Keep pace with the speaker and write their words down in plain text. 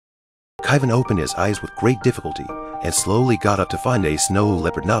Kaivan opened his eyes with great difficulty and slowly got up to find a snow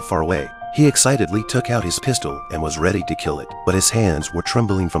leopard not far away. He excitedly took out his pistol and was ready to kill it, but his hands were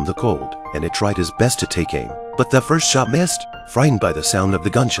trembling from the cold, and it tried his best to take aim. But the first shot missed. Frightened by the sound of the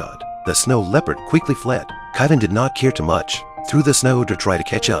gunshot, the snow leopard quickly fled. Kaivan did not care too much, through the snow to try to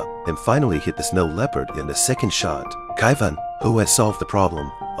catch up, and finally hit the snow leopard in the second shot. Kaivan, who had solved the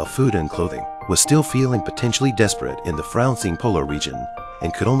problem of food and clothing, was still feeling potentially desperate in the frowning polar region,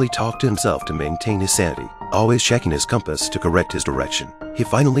 and could only talk to himself to maintain his sanity, always checking his compass to correct his direction. He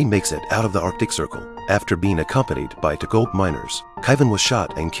finally makes it out of the Arctic Circle. After being accompanied by two gold miners, Kaivan was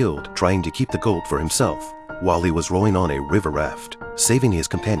shot and killed trying to keep the gold for himself while he was rowing on a river raft, saving his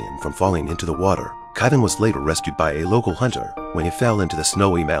companion from falling into the water. Kaivan was later rescued by a local hunter when he fell into the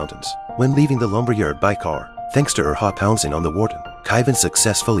snowy mountains. When leaving the lumberyard by car, thanks to her hot pouncing on the warden, Kaivan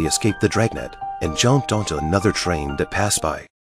successfully escaped the dragnet and jumped onto another train that passed by.